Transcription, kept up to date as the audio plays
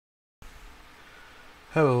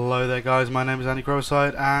Hello there guys, my name is Andy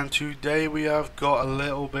Crowside and today we have got a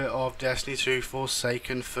little bit of Destiny 2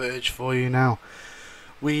 Forsaken footage for you now.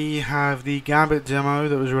 We have the Gambit demo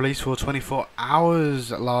that was released for 24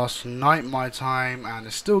 hours last night my time, and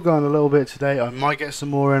it's still going a little bit today. I might get some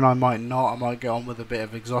more in, I might not, I might get on with a bit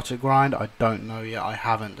of exotic grind, I don't know yet, I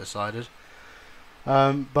haven't decided.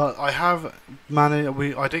 But I have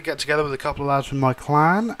managed, I did get together with a couple of lads from my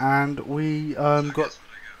clan and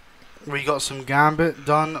we got some Gambit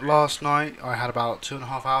done last night. I had about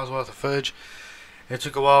 2.5 hours worth of footage. It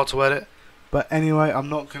took a while to edit. But anyway, I'm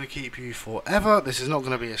not going to keep you forever. This is not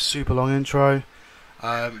going to be a super long intro.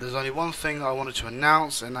 There's only one thing that I wanted to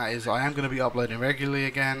announce, and that is I am going to be uploading regularly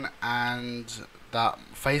again, and that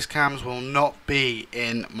face cams will not be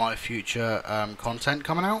in my future content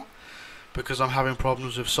coming out, because I'm having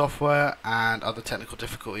problems with software and other technical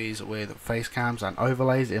difficulties with face cams and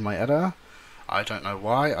overlays in my editor. I don't know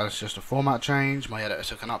why, it's just a format change. My editor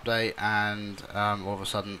took an update and all of a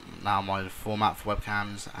sudden now my format for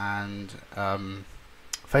webcams and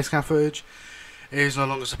facecam footage is no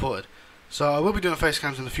longer supported. So I will be doing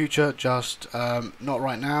facecams in the future, just not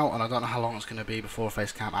right now, and I don't know how long it's going to be before a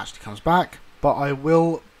facecam actually comes back. But I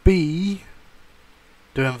will be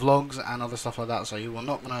doing vlogs and other stuff like that, so you will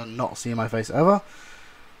not going to not see my face ever.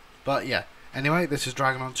 But yeah. Anyway, this is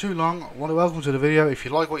dragging on too long. I want to welcome to the video. If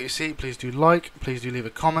you like what you see, please do like, please do leave a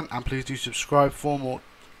comment, and please do subscribe for more.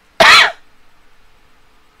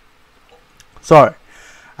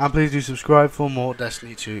 And please do subscribe for more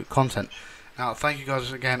Destiny 2 content. Now, thank you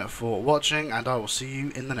guys again for watching, and I will see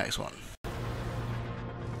you in the next one.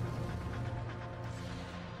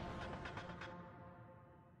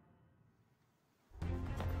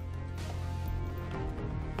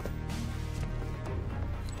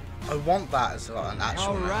 I want that as like an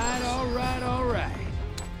actual. Alright.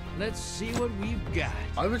 Let's see what we've got.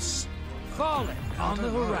 I would. Fallen on the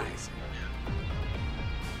horizon.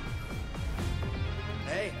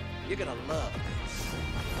 Hey, you're gonna love this.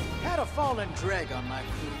 Had a fallen dreg on my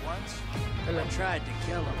crew once. I tried to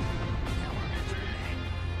kill him. Now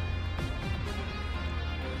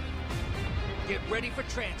we're Get ready for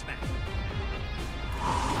transmat.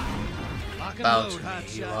 Lock and Bow load, to me.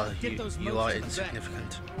 hotshot. You are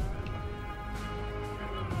insignificant.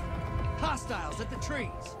 Hostiles at the trees.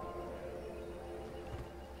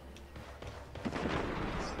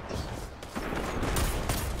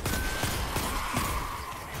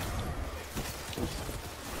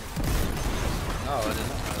 Oh, I did not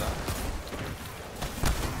know that.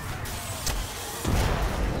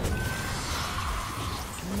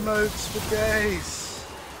 Modes for days.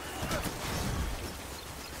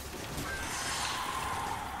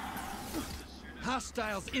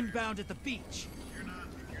 Hostiles inbound at the beach.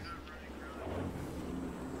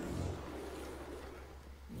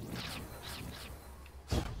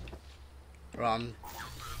 Run.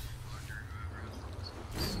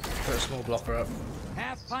 Put a small blocker up.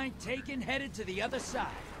 Half pint taken, headed to the other side.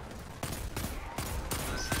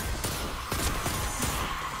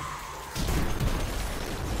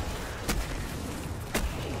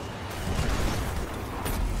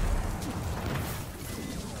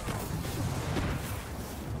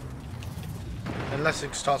 Unless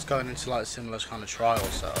it starts going into like a similar kind of trial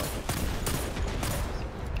setup.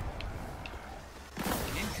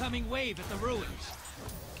 Incoming wave at the ruins.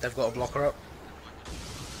 They've got a blocker up.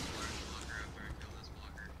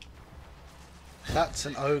 That's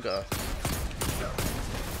an ogre.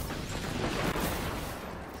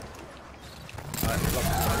 Right,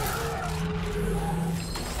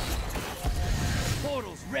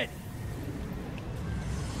 Portals ready.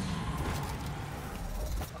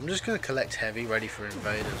 I'm just going to collect heavy ready for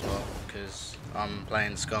invade as well, because I'm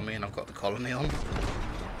playing scummy and I've got the colony on.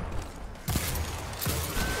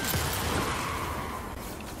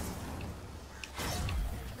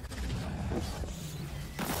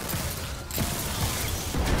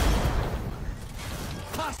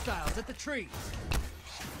 Hostiles at the trees.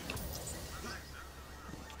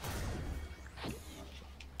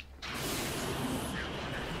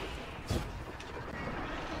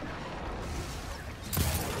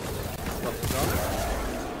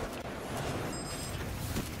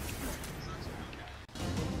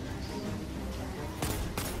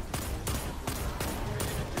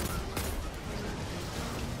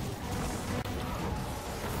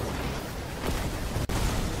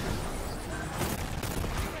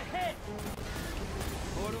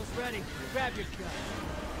 Ready. Grab your gun.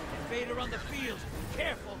 Invader on the field.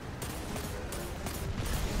 Careful.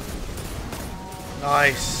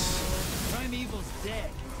 Nice. Primeval's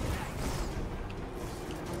dead.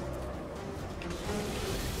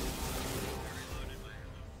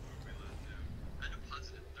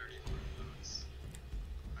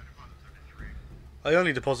 I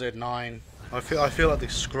only deposited 9. I feel like the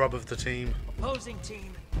scrub of the team. Opposing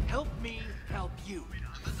team, help me help you.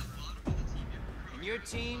 And your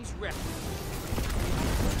team's ready.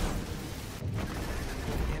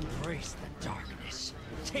 Embrace the darkness.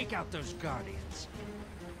 Take out those guardians.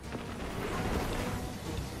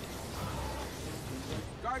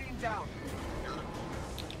 Guardian down.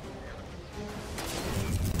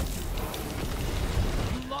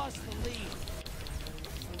 You lost the lead.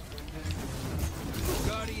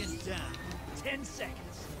 Guardian down. 10 seconds.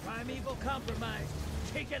 Primeval compromised.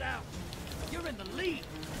 Take it out. You're in the lead.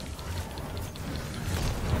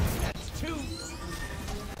 That's 2.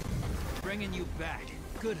 Bringing you back.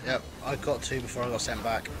 Good. Yep, I got 2 before I got sent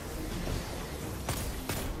back.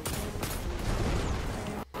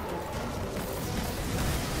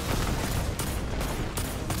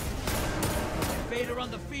 Invader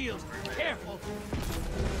on the field. Careful.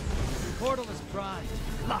 Portal is primed.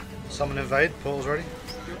 Lock him. Someone invade. Portal's ready.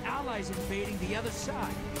 Your allies invading the other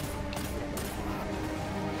side.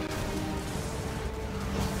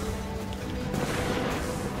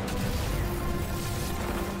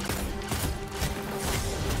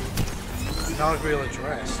 No real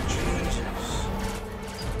address. Jesus.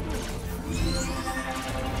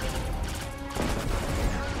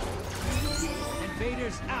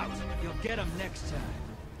 Invaders out. You'll get them next time.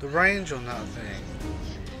 The range on that thing.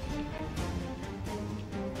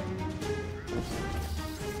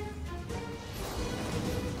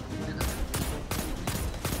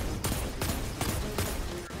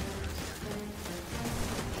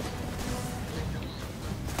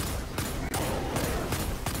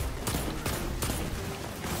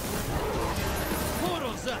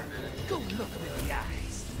 Portal's up. Go look them in the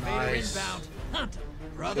eyes. Invader Nice. inbound. Hunt 'em.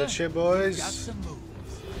 Brother, Good shit, boys. got some moves.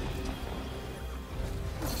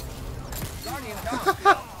 Guardian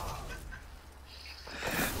down.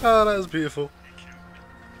 Oh, that was beautiful.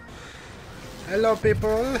 Hello,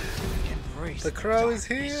 people. Embrace The crow is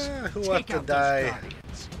darkness. here. Who Take have to out those die?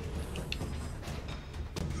 guardians.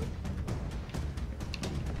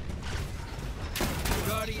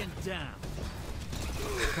 Guardian down.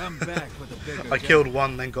 Come back with a bigger I gun. killed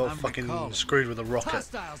one, then got I'm fucking recalling. screwed with a rocket.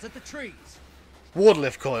 Hostiles at the trees. Ward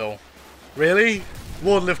lift coil. Really?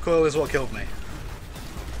 Ward lift coil is what killed me.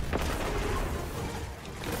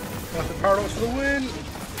 Rapid paradox for the win.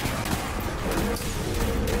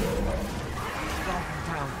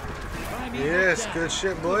 Primeval Yes, down. good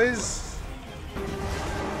shit, boys.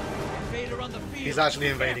 Invader on the field. He's actually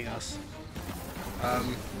invading us.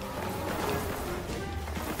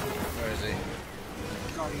 Where is he?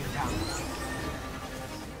 Guardian down.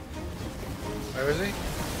 Where is he?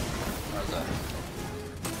 Where's that?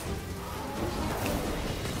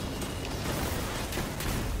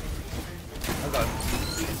 Hello.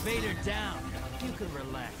 Invader down. You can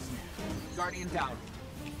relax now. Guardian down.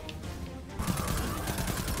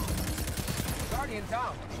 Guardian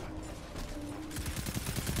down.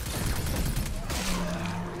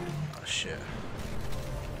 Oh shit.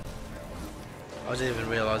 I didn't even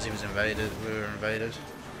realise he was invaded. We were invaded.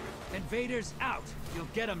 Invaders out. You'll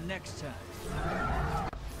get them next time.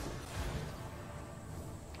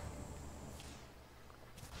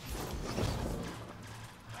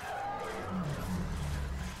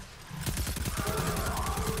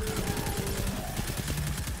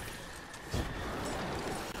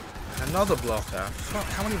 Another blocker. Fuck,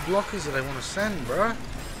 how many blockers do they want to send, bruh?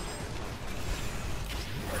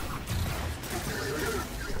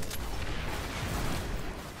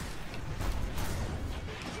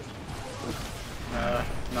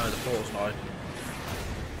 No, the portal's not.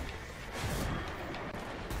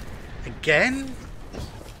 Again?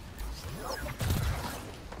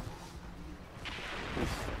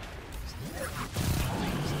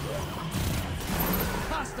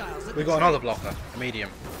 Hostiles at We the got another trees. blocker, a medium.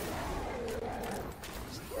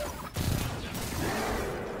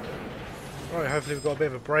 Right, hopefully we've got a bit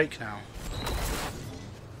of a break now.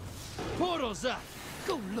 Portal's up.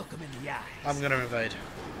 Go look them in the eyes. I'm gonna invade.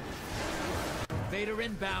 Invader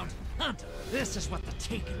inbound. Hunt 'em. This is what the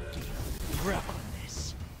taken feel. Revel in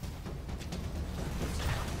this.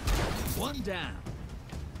 One down.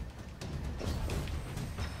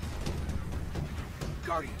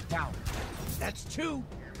 Guardian down. That's 2.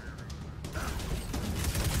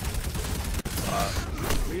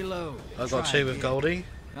 Reload. I got Try 2 with again. Goldie.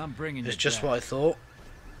 I'm bringing It's you just back. what I thought.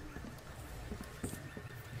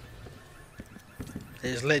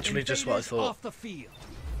 It's literally just what I Invaders thought. Off the field.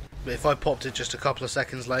 But if I popped it just a couple of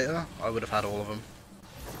seconds later, I would have had all of them.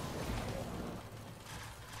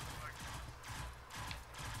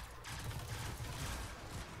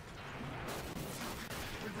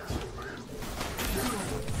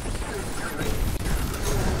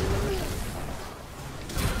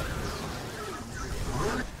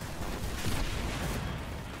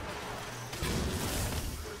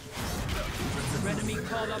 Enemy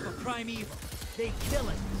called up a primeval. They kill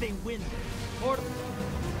it, they win. Portal.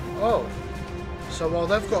 Oh. So while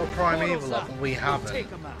they've got a primeval Portal's up and we haven't,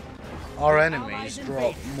 Take 'em out. our The enemies allies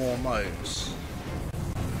drop invaded. more motes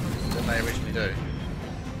than they originally do.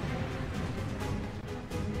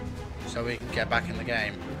 So we can get back in the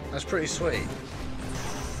game. That's pretty sweet.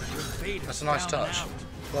 Invaders That's a nice down and touch. out.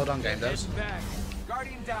 Well done, game devs. Heading back.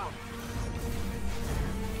 Guardian down.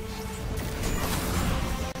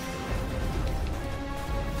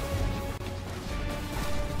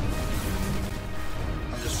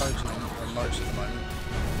 I'm just focusing on motes at the moment.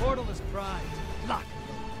 Portal is primed. Lock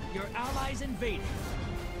it. Your allies invaded.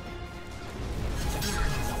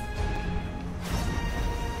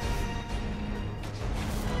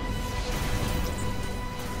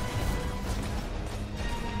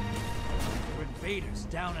 Your invaders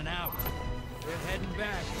down and out. They're heading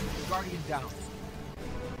back. Guardian down.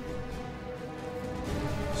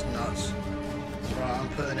 It's nuts. Right, I'm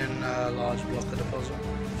putting in a large block of deposit.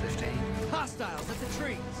 15. Hostiles at the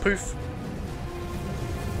trees. Poof.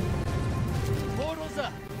 Portal's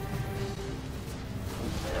up.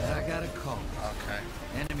 I got a call. Okay.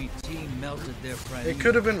 Enemy team melted their friend. It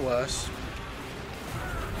could have been worse.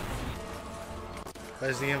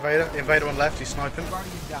 There's the invader. Invader on left, he's sniping.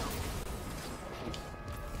 Guardian down.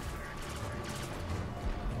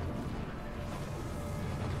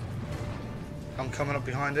 I'm coming up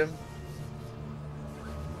behind him.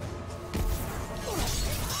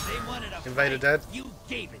 They wanted a Invader fight. dead. You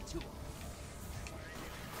gave it to them.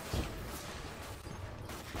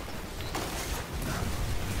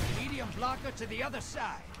 Medium blocker to the other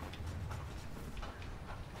side.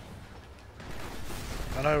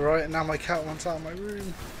 I know, right? Now my cat wants out of my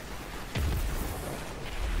room.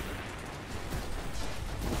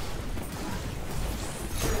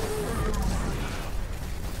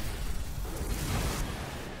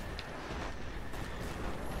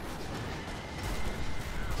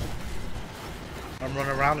 I'm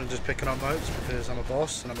running around and just picking up motes because I'm a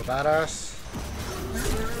boss and I'm a badass.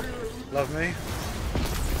 Love me.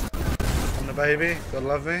 I'm the baby. Gotta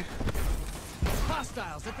love me.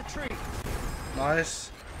 Hostiles at the tree.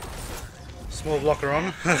 Nice. Small blocker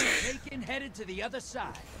on. Taken headed to the other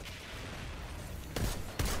side.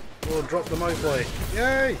 We'll drop the mote boy.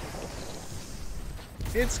 Yay!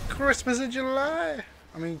 It's Christmas in July.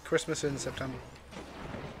 I mean Christmas in September.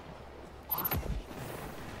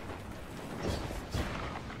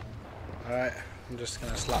 Alright, I'm just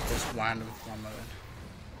gonna slap this random one mote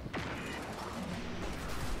in.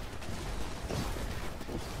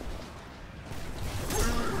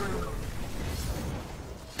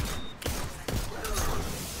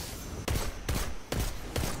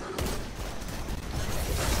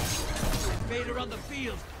 Invader on the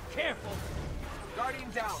field. Careful. Guardian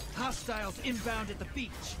down. Hostiles inbound at the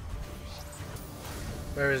beach.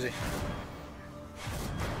 Where is he?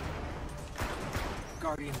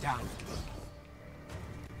 Guardian down.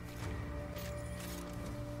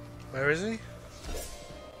 Where is he?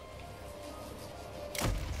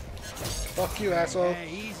 Fuck you, asshole. Hey,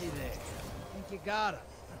 easy there. Think you got him.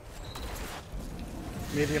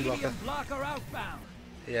 Medium blocker. Medium blocker outbound.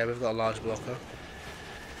 Yeah, we've got a large blocker.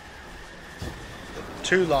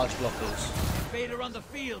 2 large blockers. Invader on the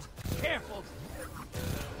field. Careful.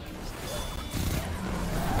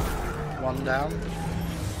 1 down.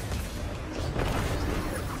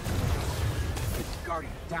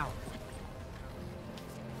 Guardian down.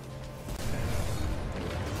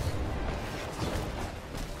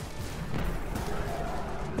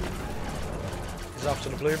 He's after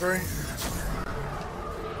the blueberry.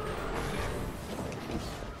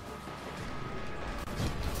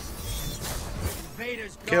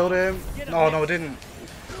 Invaders gone. Killed him. Get him No, next. no, it didn't.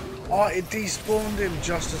 Oh, it despawned him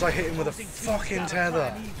just as I hit him with a Opposing team's fucking got a tether.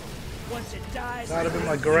 primeval. Once it dies, That'd have been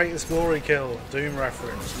my greatest glory kill. Doom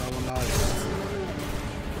reference. No one knows.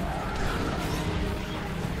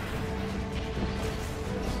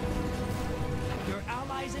 your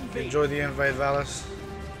allies invade. Enjoy the invade, Valis.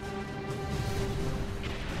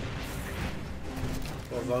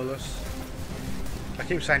 Or Volus. I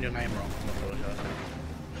keep saying your name wrong. I apologise.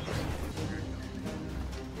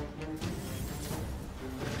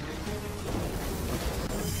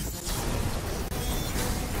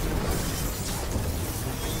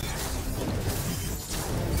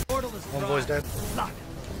 Portal is One boy's dead. Lock it.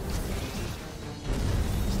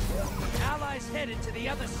 Allies headed to the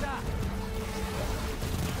other side.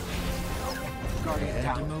 Guardian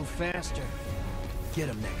Had to down. move faster. Get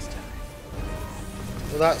him next time.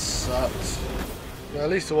 Well, that sucks. Well, at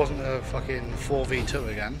least it wasn't a fucking 4v2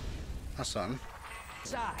 again. That's something.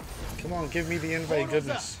 Side. Come on, give me the invade Portal's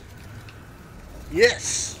goodness.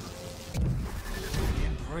 Yes!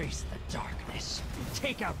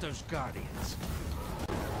 Take out those guardians.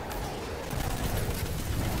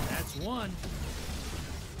 That's one.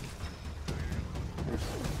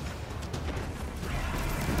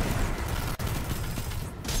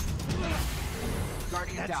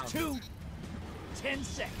 Guardian That's down. two. 10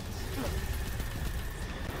 seconds.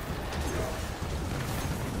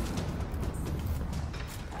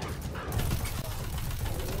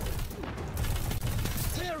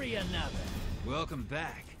 Bury another. Welcome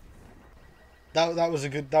back. That was a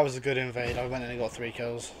good invade. I went in and got 3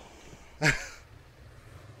 kills.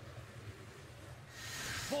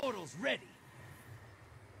 Portals ready.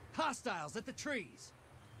 Hostiles at the trees.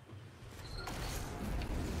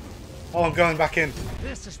 Oh, I'm going back in.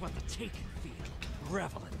 This is what the Taken feel.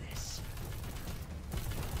 Revel in this.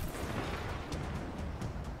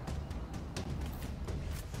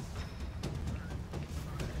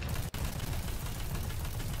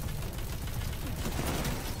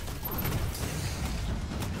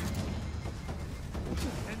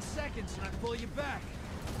 Seconds and I pull you back.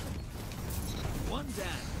 One down.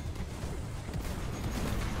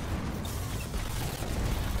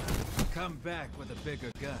 Come back with a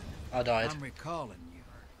bigger gun. I died. I'm recalling you.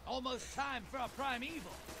 Almost time for a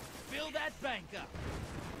primeval. Fill that bank up.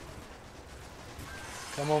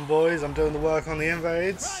 Come on, boys. I'm doing the work on the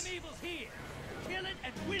invades. Primeval's here. Kill it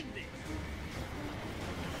and win this.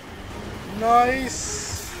 Nice.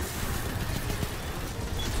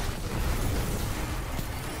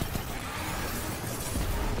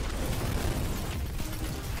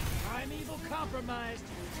 Compromised.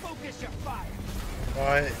 Focus your fire.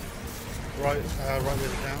 Right with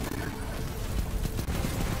it down.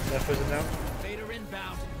 Left with it down. Vader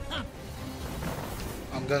inbound. Huh.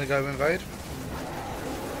 I'm gonna go invade.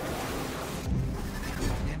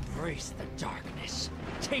 Embrace the darkness.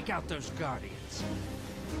 Take out those guardians.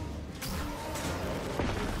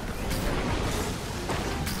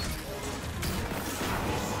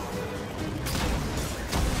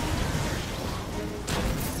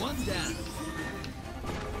 One down.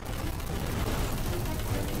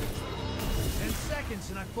 10 seconds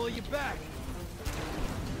and I pull you back.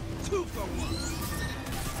 2 for 1.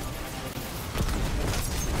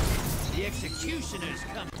 The executioners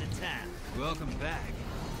come to town. Welcome back.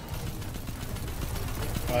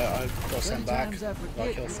 I got sent back.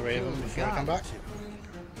 I killed 3 of them before I come back.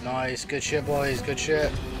 Nice, good shit, boys. Good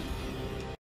shit.